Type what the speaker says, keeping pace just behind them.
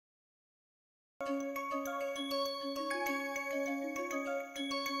I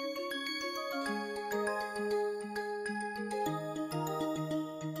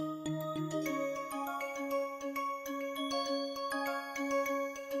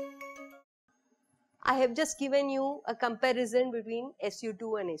have just given you a comparison between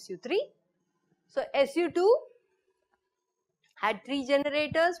SU2 and SU3. So SU2 had 3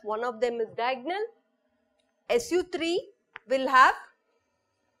 generators, one of them is diagonal. SU3 will have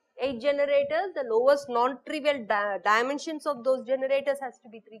 8 generators, the lowest non-trivial dimensions of those generators has to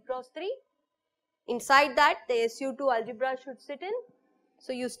be 3 cross 3. Inside that the SU2 algebra should sit in.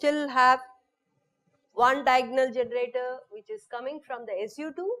 So you still have one diagonal generator which is coming from the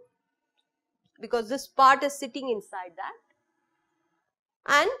SU2 because this part is sitting inside that.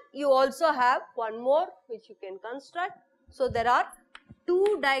 And you also have one more which you can construct. So there are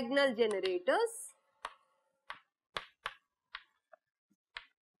 2 diagonal generators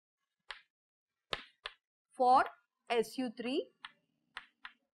for SU3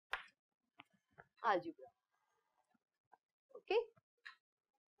 algebra. Okay.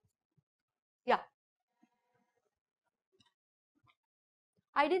 Yeah.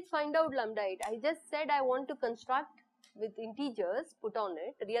 I did find out lambda 8. I just said I want to construct with integers put on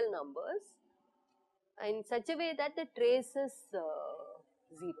it, real numbers, in such a way that the trace is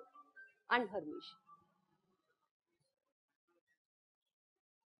 0 and Hermitian.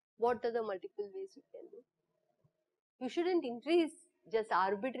 What are the multiple ways you can do? You shouldn't increase just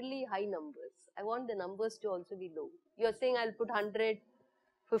arbitrarily high numbers. I want the numbers to also be low. You are saying I'll put 100,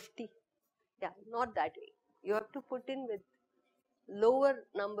 50. Yeah, not that way. You have to put in with lower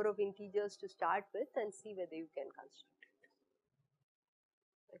number of integers to start with and see whether you can construct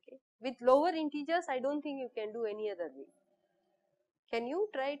it. Okay. With lower integers, I don't think you can do any other way. Can you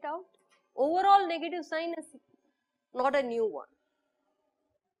try it out? Overall negative sign is not a new one.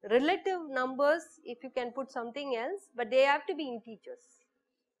 Relative numbers, if you can put something else, but they have to be integers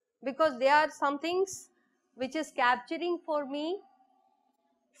because they are some things which is capturing for me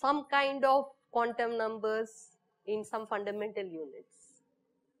some kind of quantum numbers in some fundamental units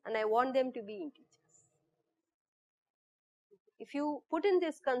and I want them to be integers. If you put in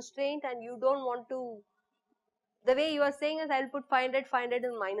this constraint and you don't want to, the way you are saying is I will put 500, 500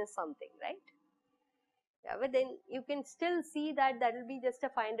 and minus something, right? Yeah, but then you can still see that that will be just a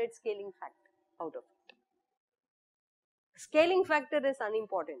 500 scaling factor out of it. Scaling factor is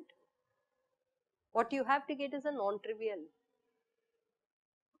unimportant. What you have to get is a non-trivial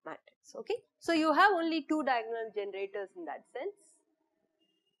matrix, okay. So you have only 2 diagonal generators in that sense,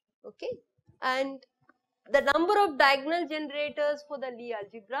 okay, and the number of diagonal generators for the Lie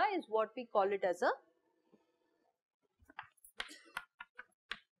algebra is what we call it as a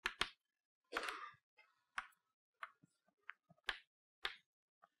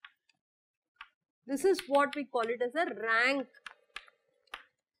rank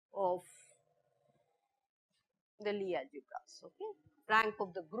of the Lie algebras, okay. Rank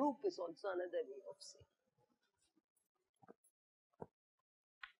of the group is also another way of saying.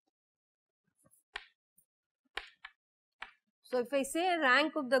 So if I say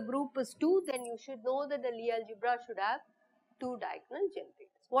rank of the group is 2, then you should know that the Lie algebra should have 2 diagonal generators.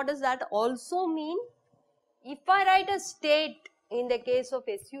 What does that also mean? If I write a state in the case of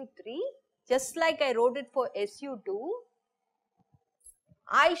SU3, just like I wrote it for SU2,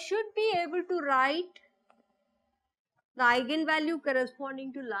 I should be able to write the eigenvalue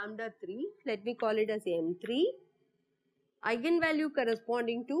corresponding to lambda 3, let me call it as M3, eigenvalue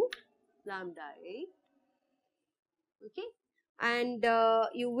corresponding to lambda 8, okay, and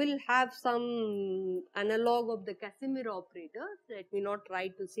you will have some analog of the Casimir operator. Let me not try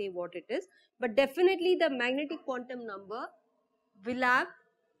to say what it is, but definitely the magnetic quantum number will have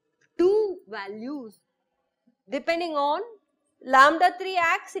 2 values depending on lambda 3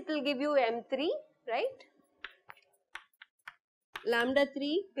 acts, it will give you M3, right. Lambda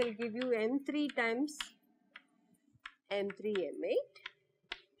 3 will give you M3 times M3 M8.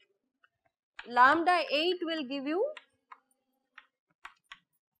 Lambda 8 will give you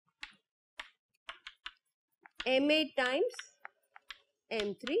M8 times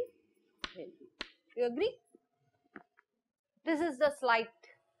M3 M8. You agree? This is the slight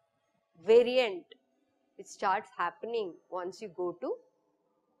variant which starts happening once you go to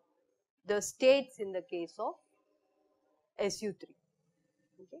the states in the case of SU3.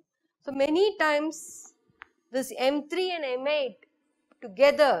 Okay. So many times this M3 and M8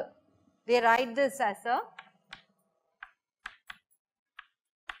 together, they write this as a,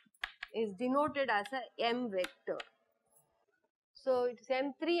 is denoted as a M vector. So it is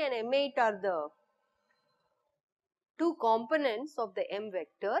M3 and M8 are the 2 components of the M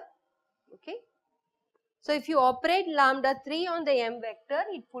vector, okay. So if you operate lambda 3 on the m vector,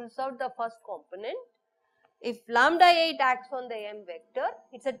 it pulls out the first component. If lambda 8 acts on the m vector,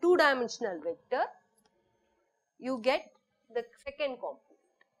 it's a two-dimensional vector, you get the second component.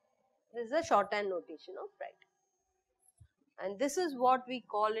 This is a shorthand notation of writing. And this is what we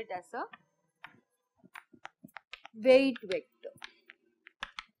call it as a weight vector.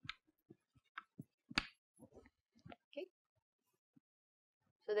 Okay.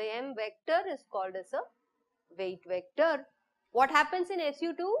 So the m vector is called as a weight vector. What happens in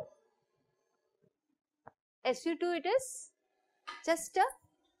SU2? SU2, it is just a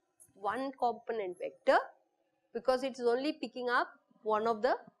one component vector because it is only picking up one of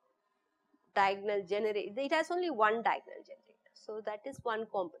the diagonal generator. It has only one diagonal generator. So that is one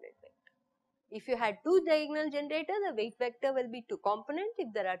component vector. If you had two diagonal generators, the weight vector will be two component.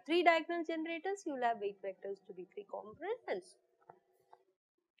 If there are three diagonal generators, you will have weight vectors to be three component and so on.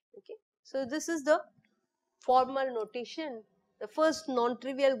 Okay. So this is the formal notation. The first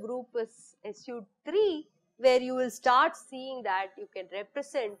non-trivial group is SU3, where you will start seeing that you can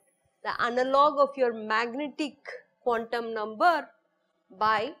represent the analog of your magnetic quantum number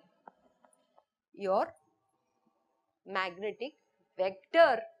by your magnetic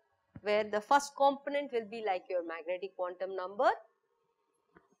vector, where the first component will be like your magnetic quantum number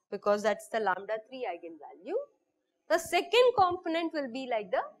because that is the lambda 3 eigenvalue. The second component will be like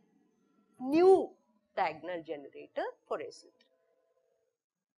the new diagonal generator for SU3.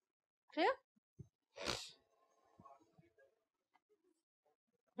 Clear?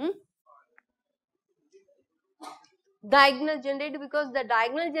 Diagonal generator, because the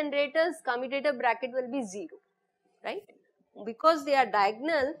diagonal generator's commutator bracket will be 0, right? Because they are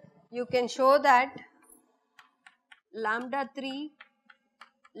diagonal, you can show that lambda 3,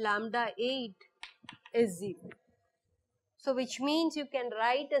 lambda 8 is 0. So which means you can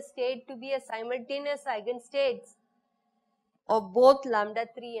write a state to be a simultaneous eigenstates of both lambda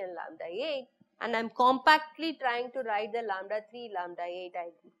 3 and lambda 8, and I am compactly trying to write the lambda 3, lambda 8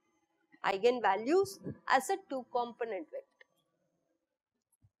 eigenvalues as a two component vector.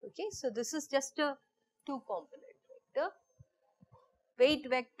 Okay, so this is just a two component vector, weight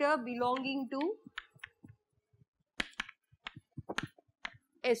vector belonging to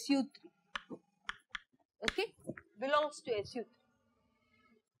SU3. Okay, belongs to SU3,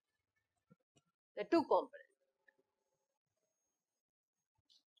 the two component.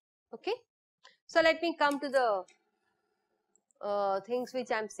 Okay, so let me come to the things which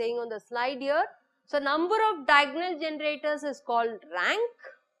I am saying on the slide here. So number of diagonal generators is called rank.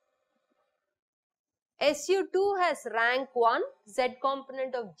 SU2 has rank 1, Z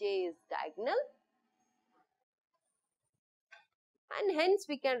component of J is diagonal, and hence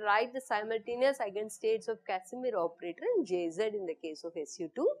we can write the simultaneous eigenstates of Casimir operator in Jz in the case of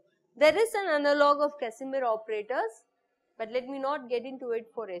SU2. There is an analog of Casimir operators, but let me not get into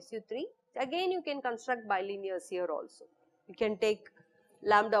it for SU3. Again you can construct bilinears here also. You can take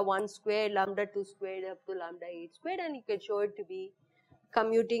lambda 1 squared, lambda 2 squared up to lambda 8 squared, and you can show it to be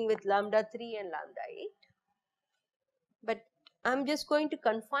commuting with lambda 3 and lambda 8. But I am just going to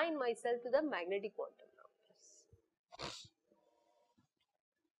confine myself to the magnetic quantum numbers.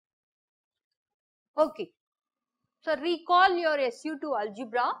 Okay. So recall your SU2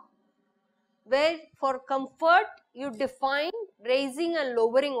 algebra, where for comfort you define raising and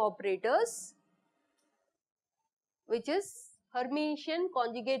lowering operators, which is Hermitian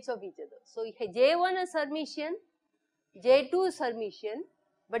conjugates of each other. So J1 is Hermitian, J2 is Hermitian,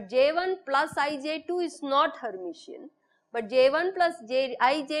 but J1 plus IJ2 is not Hermitian, but J1 plus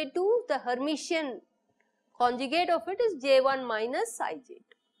IJ2, the Hermitian conjugate of it is J1 minus IJ2.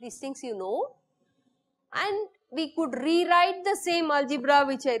 These things you know, and we could rewrite the same algebra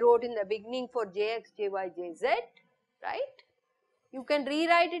which I wrote in the beginning for Jx, Jy, Jz, right? You can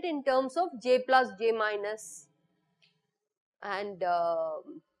rewrite it in terms of J plus J minus, and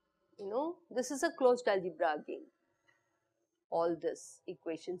you know, this is a closed algebra again, all these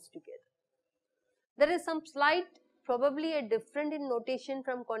equations together. There is some slight, probably a different in notation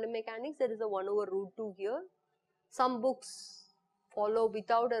from quantum mechanics. There is a 1 over root 2 here. Some books follow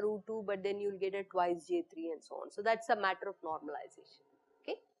without a root 2, but then you will get a twice J3 and so on. So that's a matter of normalization.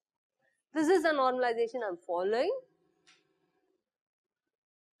 Okay, this is a normalization I am following.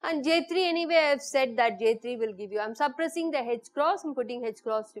 And J3 anyway, I have said that J3 will give you, I am suppressing the H cross and putting H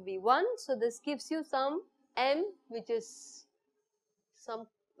cross to be 1. So this gives you some M, which is some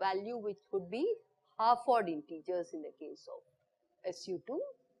value which could be half-odd integers in the case of SU2,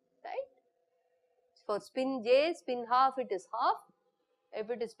 right? For spin J, spin half, it is half. If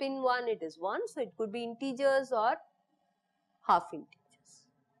it is spin 1, it is 1. So it could be integers or half integers.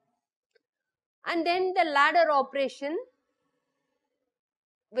 And then the ladder operation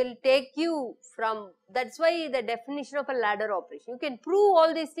will take you from, that's why the definition of a ladder operation. You can prove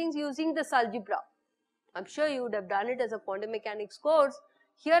all these things using this algebra. I'm sure you would have done it as a quantum mechanics course.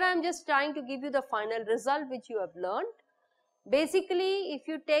 Here I am just trying to give you the final result which you have learned. Basically, if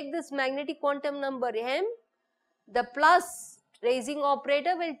you take this magnetic quantum number m, the plus raising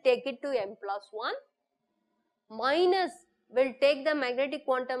operator will take it to m plus 1, minus will take the magnetic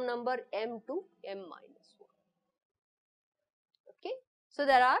quantum number m to m minus 1. Okay. So,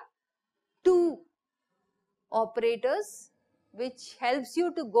 there are two operators which helps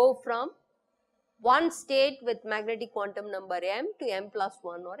you to go from one state with magnetic quantum number m to m plus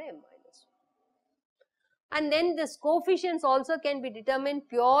 1 or m minus 1. And then this coefficients also can be determined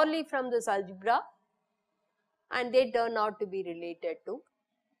purely from this algebra, and they turn out to be related to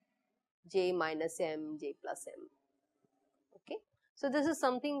j minus m, j plus m. Okay. So, this is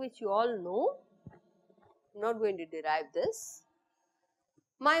something which you all know. I am not going to derive this.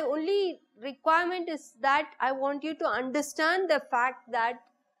 My only requirement is that I want you to understand the fact that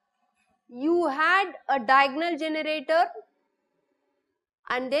you had a diagonal generator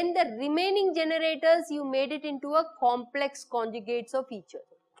and then the remaining generators you made it into a complex conjugates of each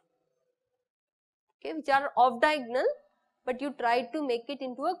other, okay, which are off diagonal, but you tried to make it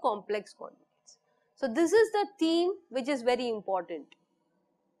into a complex conjugates. So, this is the theme which is very important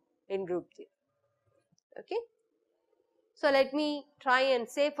in group theory. Okay. So, let me try and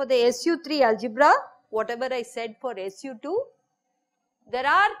say for the SU3 algebra, whatever I said for SU2, there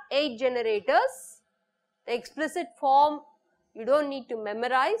are 8 generators. The explicit form you do not need to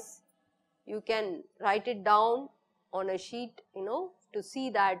memorize, you can write it down on a sheet, to see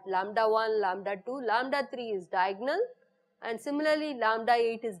that lambda 1, lambda 2, lambda 3 is diagonal, and similarly lambda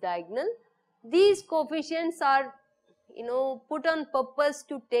 8 is diagonal. These coefficients are put on purpose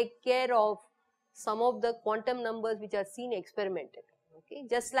to take care of some of the quantum numbers which are seen experimentally. Okay,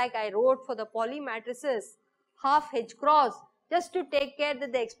 just like I wrote for the Pauli matrices half h cross, just to take care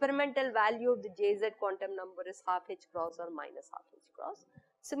that the experimental value of the Jz quantum number is half h cross or minus half h cross.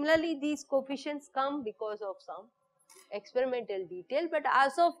 Similarly, these coefficients come because of some experimental detail, but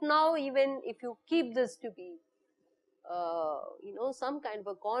as of now, even if you keep this to be some kind of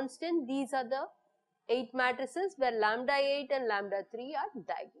a constant, these are the 8 matrices where lambda 8 and lambda 3 are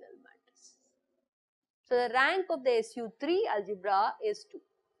diagonal matrices. So, the rank of the SU3 algebra is 2.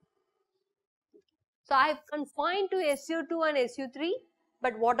 So, I have confined to SU2 and SU3,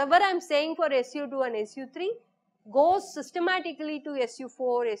 but whatever I am saying for SU2 and SU3 goes systematically to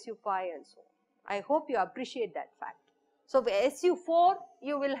SU4, SU5 and so on. I hope you appreciate that fact. So, for SU4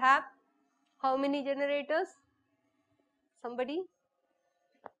 you will have how many generators? Somebody?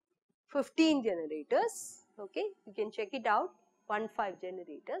 15 generators, okay, you can check it out, 15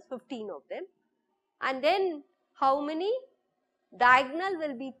 generators, 15 of them. And then how many? Diagonal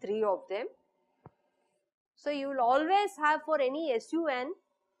will be 3 of them. So, you will always have for any SUN,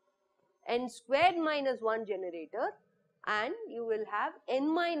 n squared minus 1 generator, and you will have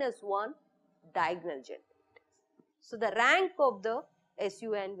n minus 1 diagonal generators. So, the rank of the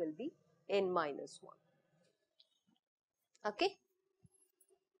SUN will be n minus 1. Okay.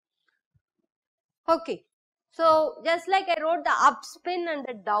 Okay. So, just like I wrote the up spin and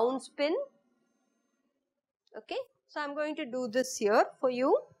the down spin. Okay. So, I am going to do this here for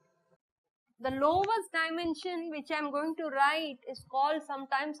you. The lowest dimension which I am going to write is called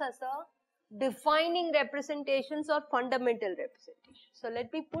sometimes as a defining representations or fundamental representation. So,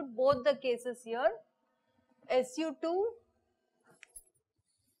 let me put both the cases here. SU2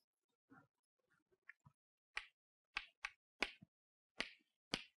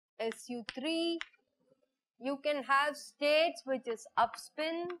 SU3, you can have states which is up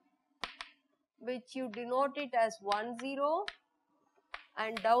spin, which you denote it as 1 0,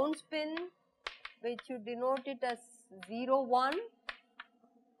 and down spin, which you denote it as 0 1.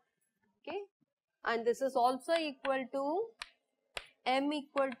 Okay, and this is also equal to m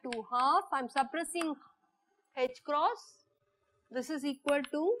equal to half. I am suppressing h cross. This is equal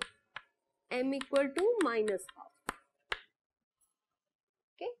to m equal to minus half.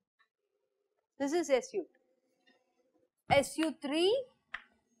 Okay, this is SU2. SU3,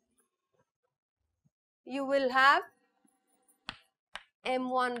 you will have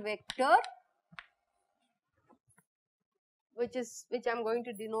m1 vector, which I am going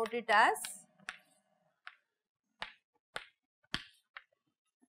to denote it as,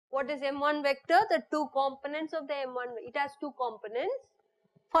 what is m1 vector? The two components of the m1, it has two components.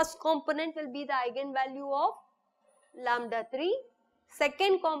 First component will be the eigenvalue of lambda 3,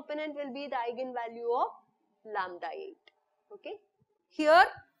 second component will be the eigenvalue of lambda 8. Okay. Here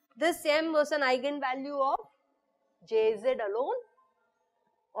This m was an eigenvalue of Jz alone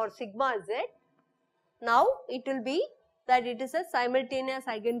or sigma z. Now it will be that it is a simultaneous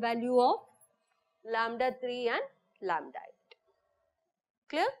eigenvalue of lambda 3 and lambda 8.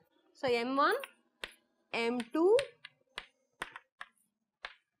 Clear? So m1, m2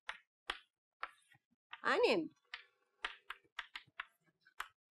 and m.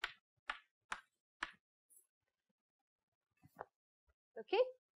 Okay,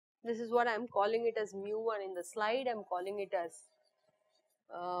 this is what I am calling it as mu1 in the slide. I am calling it as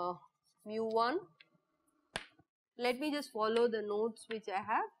mu1. Let me just follow the notes which I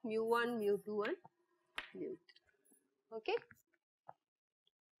have, mu1, mu2 and mu3. Okay.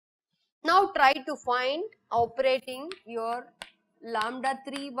 Now try to find operating your lambda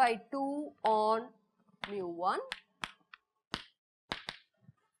 3 by 2 on mu1.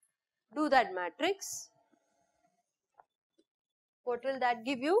 Do that matrix. What will that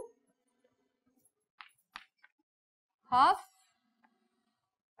give you? Half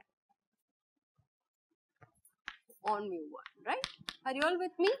on mu1, right? Are you all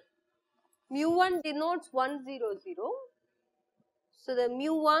with me? Mu1 denotes 1, 0, 0. So the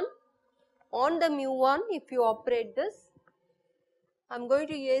mu1, on the mu1, if you operate this, I am going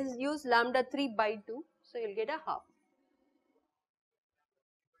to use lambda 3 by 2. So you will get a half.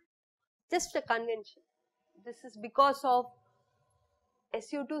 Just a convention. This is because of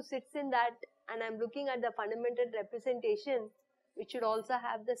SU2 sits in that, and I am looking at the fundamental representation which should also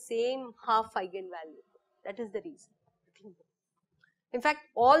have the same half eigenvalue. That is the reason. In fact,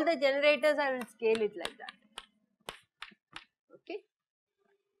 all the generators I will scale it like that. Okay.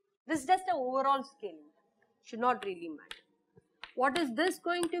 This is just an overall scaling. Should not really matter. What is this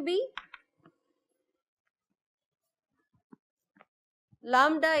going to be?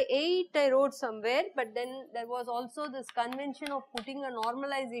 Lambda 8 I wrote somewhere, but then there was also this convention of putting a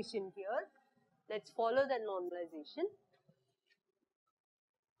normalization here. Let's follow that normalization.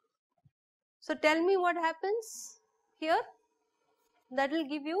 So tell me what happens here. That will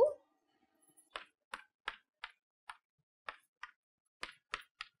give you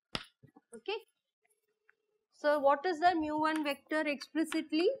okay. So what is the mu1 vector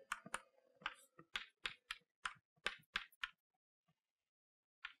explicitly?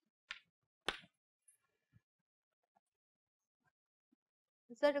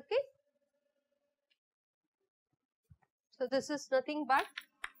 Is that okay? So this is nothing but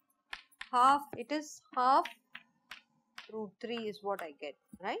half, it is half root 3 is what I get,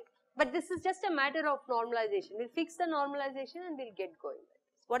 right? But this is just a matter of normalization. We'll fix the normalization and we'll get going.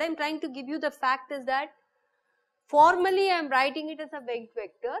 What I am trying to give you the fact is that formally I am writing it as a weight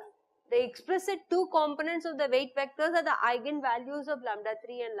vector. The explicit two components of the weight vectors are the eigenvalues of lambda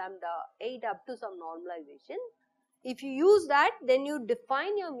 3 and lambda 8 up to some normalization. If you use that, then you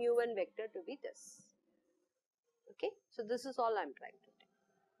define your mu1 vector to be this. Okay, so this is all I am trying to do.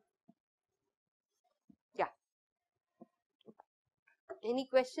 Yeah. Any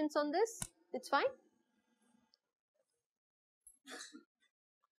questions on this? It's fine.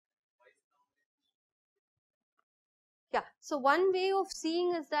 Yeah, so one way of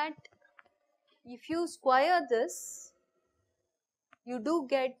seeing is that if you square this, you do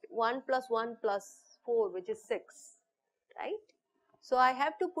get 1 plus 1 plus 4, which is 6, right? So I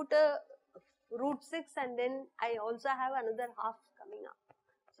have to put a root 6 and then I also have another half coming up.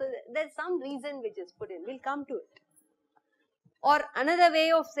 So there's some reason which is put in, we'll come to it. Or another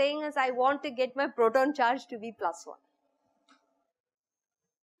way of saying is I want to get my proton charge to be plus 1.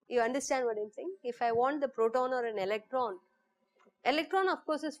 You understand what I'm saying? If I want the proton or an electron of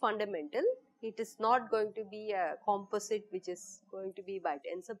course is fundamental. It is not going to be a composite which is going to be by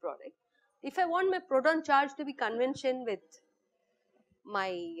tensor product. If I want my proton charge to be convention with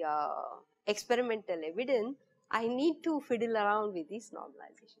my experimental evidence, I need to fiddle around with this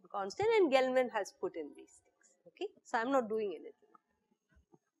normalization constant, and Gelman has put in these things. Okay, so I am not doing anything.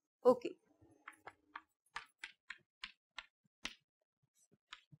 Okay.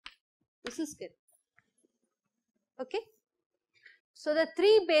 This is good. Okay. So the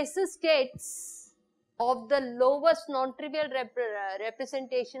three basis states of the lowest non-trivial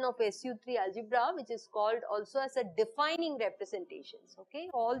representation of SU3 algebra, which is called also as a defining representations. Okay,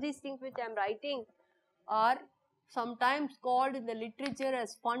 all these things which I am writing are sometimes called in the literature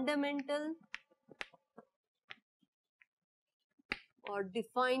as fundamental or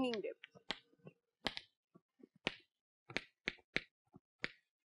defining representation.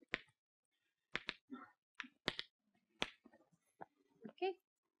 Okay,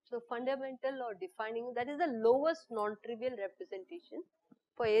 so fundamental or defining, that is the lowest non-trivial representation.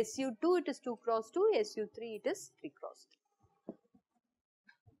 For SU2 it is 2 cross 2, SU3 it is 3 cross 3.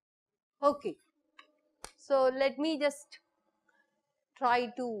 Okay, so let me just try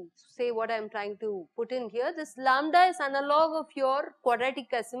to say what I am trying to put in here. This lambda is analog of your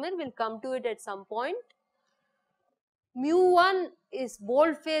quadratic Casimir, we will come to it at some point. Mu1 is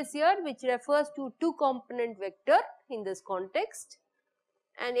boldface here, which refers to two component vector in this context,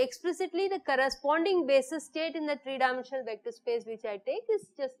 and explicitly the corresponding basis state in the three dimensional vector space which I take is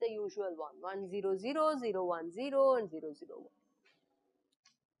just the usual one, 1 0 0 0 1 0 and 0 0 1.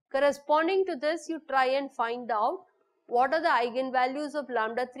 Corresponding to this, you try and find out what are the eigenvalues of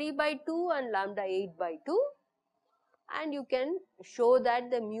lambda 3 by 2 and lambda 8 by 2, and you can show that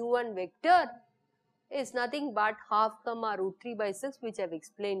the mu1 vector is nothing but half comma root 3 by 6, which I have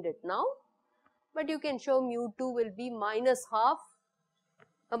explained it now, but you can show mu2 will be minus half.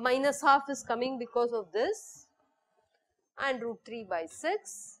 Minus half is coming because of this, and root 3 by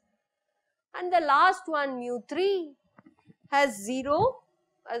 6, and the last one mu3 has 0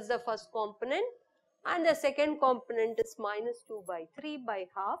 as the first component, and the second component is minus 2 by 3 by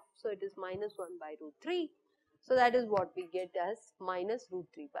half, so it is minus 1 by root 3. So that is what we get as minus root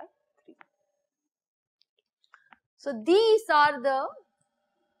 3 by 3. So these are the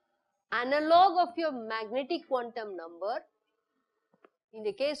analog of your magnetic quantum number. In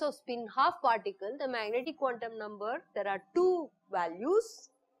the case of spin half particle, the magnetic quantum number, there are two values,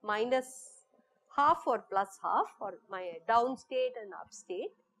 minus half or plus half, or my down state and up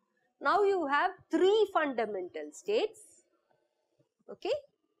state. Now you have three fundamental states, okay.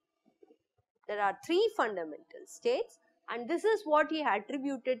 There are three fundamental states, and this is what he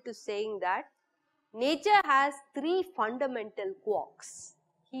attributed to saying that nature has three fundamental quarks.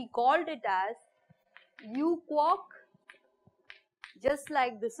 He called it as U quark, just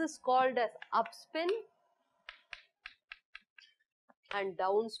like this is called as upspin and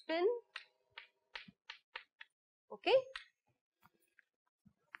downspin, okay.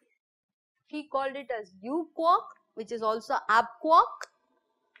 He called it as U quark, which is also up quark,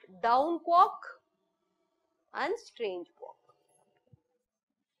 down quark and strange quark.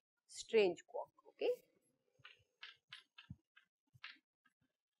 Strange quark, okay.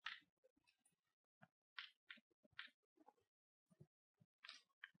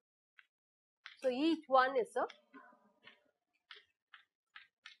 So each one is a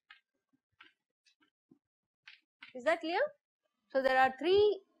is that clear? So there are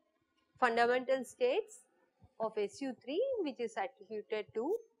three fundamental states of SU3 which is attributed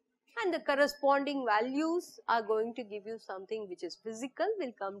to, and the corresponding values are going to give you something which is physical, we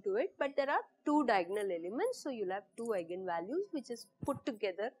will come to it, but there are two diagonal elements, so you will have two eigenvalues which is put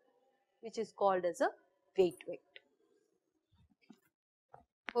together, which is called as a weight vector.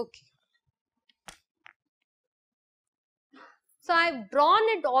 Okay. So I have drawn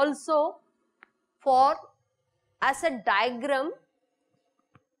it also for as a diagram,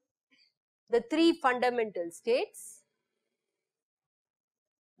 the three fundamental states.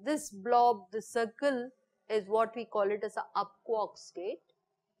 This blob, this circle is what we call it as a up quark state.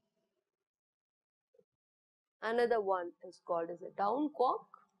 Another one is called as a down quark.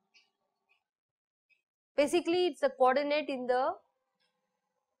 Basically, it's a coordinate in the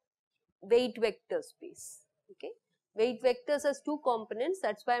weight vector space, okay. Weight vectors has two components,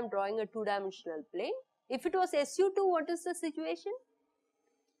 that's why I am drawing a two-dimensional plane. If it was SU2, what is the situation?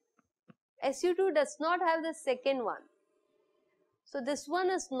 SU2 does not have the second one. So this one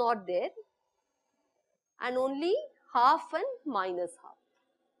is not there, and only half and minus half.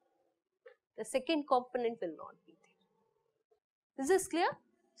 The second component will not be there. Is this clear?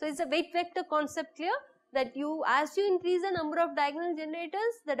 So is the weight vector concept clear? That you, as you increase the number of diagonal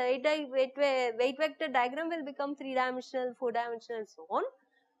generators, the weight vector diagram will become 3-dimensional, 4-dimensional and so on.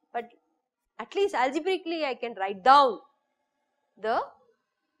 But at least algebraically I can write down the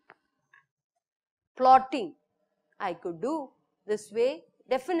plotting I could do this way,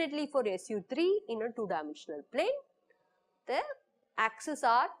 definitely for SU3 in a 2-dimensional plane. The axes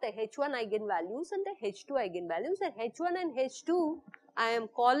are the H1 eigenvalues and the H2 eigenvalues, and H1 and H2 I am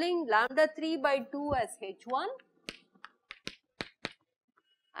calling lambda 3 by 2 as H1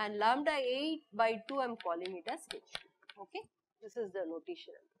 and lambda 8 by 2 I am calling it as H2, okay. This is the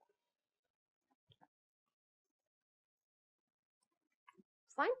notation.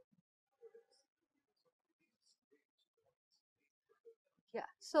 Fine. Yeah,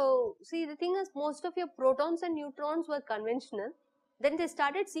 so see, the thing is, most of your protons and neutrons were conventional, then they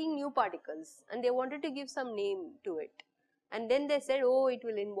started seeing new particles and they wanted to give some name to it, and then they said, oh, it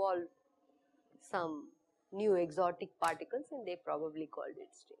will involve some new exotic particles, and they probably called it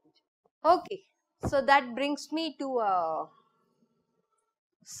strange. Okay, so that brings me to a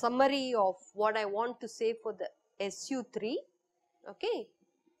summary of what I want to say for the SU3, okay.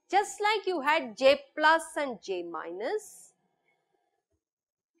 just like you had J plus and J minus,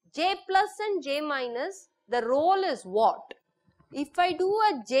 J plus and J minus, the role is what? If I do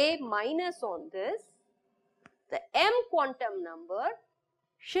a J minus on this, the M quantum number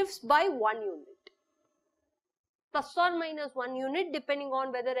shifts by 1 unit, plus or minus 1 unit depending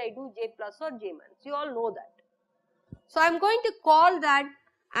on whether I do J plus or J minus. You all know that. So I am going to call that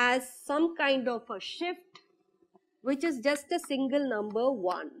as some kind of a shift which is just a single number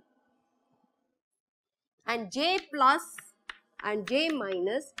 1. And J plus and J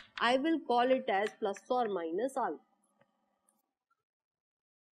minus, I will call it as plus or minus alpha.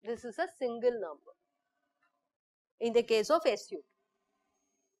 This is a single number in the case of SU.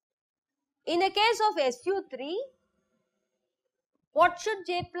 In the case of SU3, what should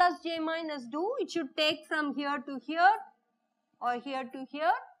J plus J minus do? It should take from here to here or here to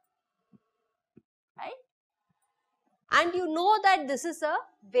here, right? And you know that this is a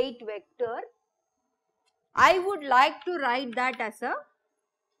weight vector. I would like to write that as a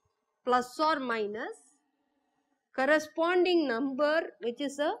plus or minus corresponding number which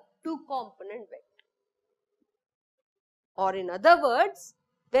is a 2-component vector. Or in other words,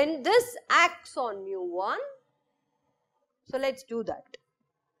 when this acts on mu1, so let's do that.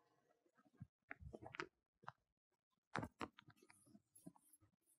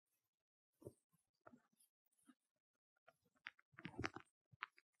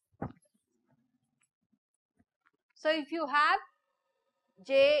 So if you have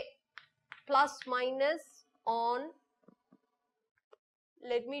J plus minus on,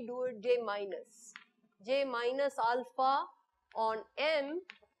 let me do it J minus. J minus alpha on M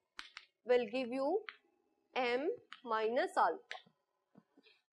will give you M minus alpha.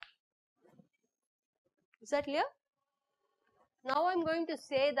 Is that clear? Now I am going to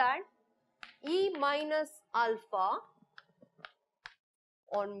say that E minus alpha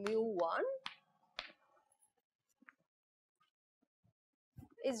on mu1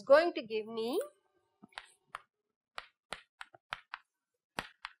 is going to give me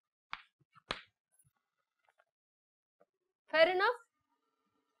fair enough.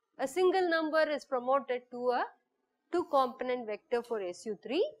 A single number is promoted to a 2-component vector for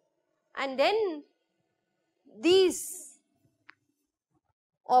SU3, and then these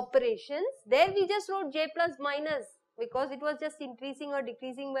operations, there we just wrote J plus minus because it was just increasing or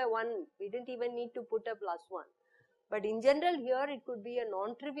decreasing by 1. We didn't even need to put a plus 1. But in general here it could be a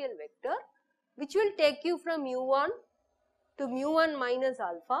non-trivial vector which will take you from mu1 to mu1 minus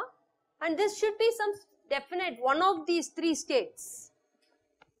alpha, and this should be some definite one of these 3 states,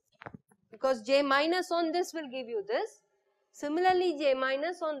 because J minus on this will give you this. Similarly, J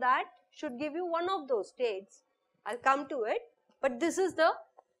minus on that should give you one of those states. I'll come to it, but this is the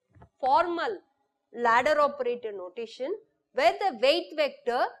formal ladder operator notation where the weight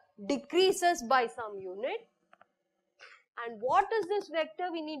vector decreases by some unit. And what is this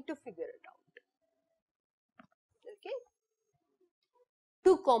vector? We need to figure it out. Okay.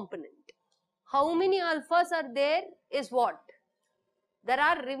 2-component. How many alphas are there is what? There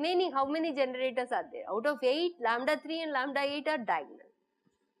are remaining, how many generators are there? Out of 8, lambda 3 and lambda 8 are diagonal.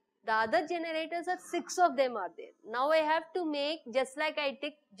 The other generators are 6 of them are there. Now I have to make, just like I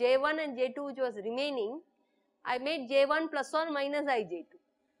took J1 and J2 which was remaining, I made J1 plus or minus IJ2.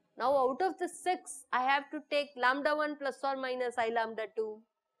 Now out of the 6, I have to take lambda 1 plus or minus I lambda 2,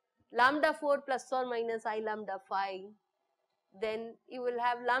 lambda 4 plus or minus I lambda 5, then you will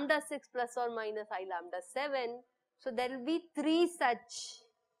have lambda 6 plus or minus I lambda 7. So there will be 3 such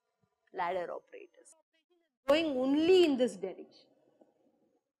ladder operators going only in this direction.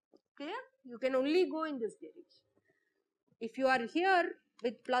 Clear? You can only go in this direction. If you are here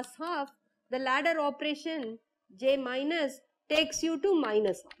with plus half, the ladder operation J minus takes you to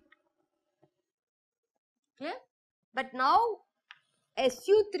minus half. Clear? But now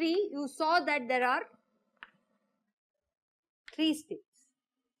SU3, you saw that there are 3 states.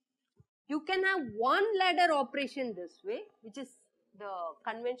 You can have one ladder operation this way, which is the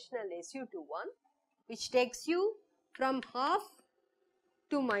conventional SU2 one, which takes you from half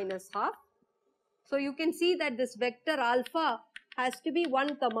to minus half. So you can see that this vector alpha has to be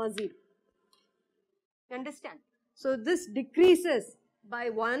 1, 0. You understand? So this decreases by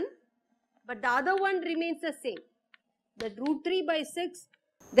 1, but the other one remains the same. That root 3 by 6,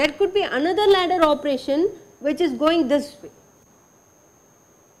 there could be another ladder operation which is going this way,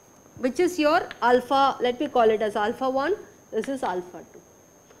 which is your alpha, let me call it as alpha 1, this is alpha 2.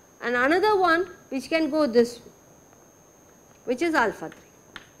 And another one which can go this way, which is alpha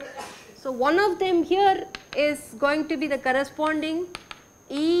 3. So one of them here is going to be the corresponding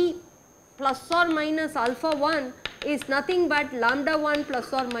E plus or minus alpha 1 is nothing but lambda 1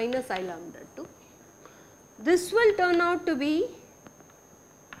 plus or minus I lambda 2. This will turn out to be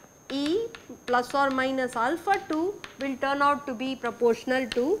E plus or minus alpha 2 will turn out to be proportional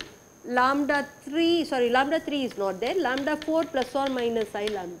to lambda 3 is not there, lambda 4 plus or minus I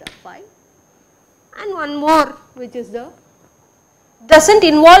lambda 5, and one more which is the does not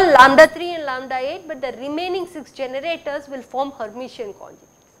involve lambda 3 and lambda 8, but the remaining 6 generators will form Hermitian conjugates,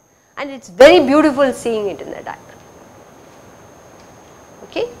 and it is very beautiful seeing it in the diagram.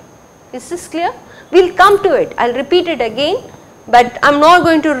 Okay, is this clear? We will come to it, I will repeat it again, but I am not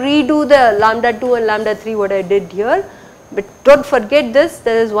going to redo the lambda 2 and lambda 3 what I did here, but do not forget this,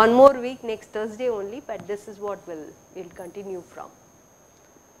 there is one more week next Thursday only, but this is what we will continue from.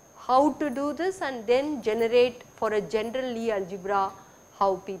 How to do this and then generate for a general Lie algebra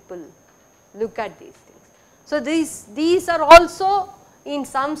how people look at these things. So, these are also in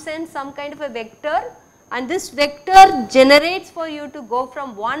some sense some kind of a vector, and this vector generates for you to go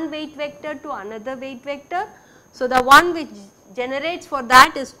from one weight vector to another weight vector. So, the one which generates for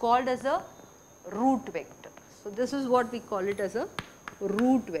that is called as a root vector. So, this is what we call it as a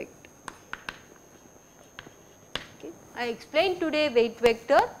root vector. Okay. I explained today weight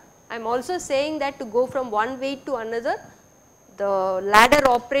vector. I am also saying that to go from one weight to another, the ladder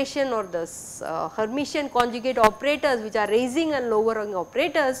operation or the Hermitian conjugate operators which are raising and lowering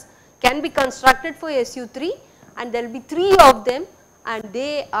operators can be constructed for SU3, and there will be 3 of them, and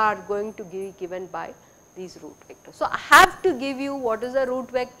they are going to be given by these root vectors. So, I have to give you what is a root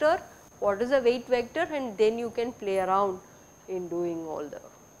vector, what is a weight vector, and then you can play around in doing all the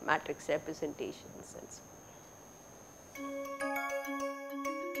matrix representations and so on.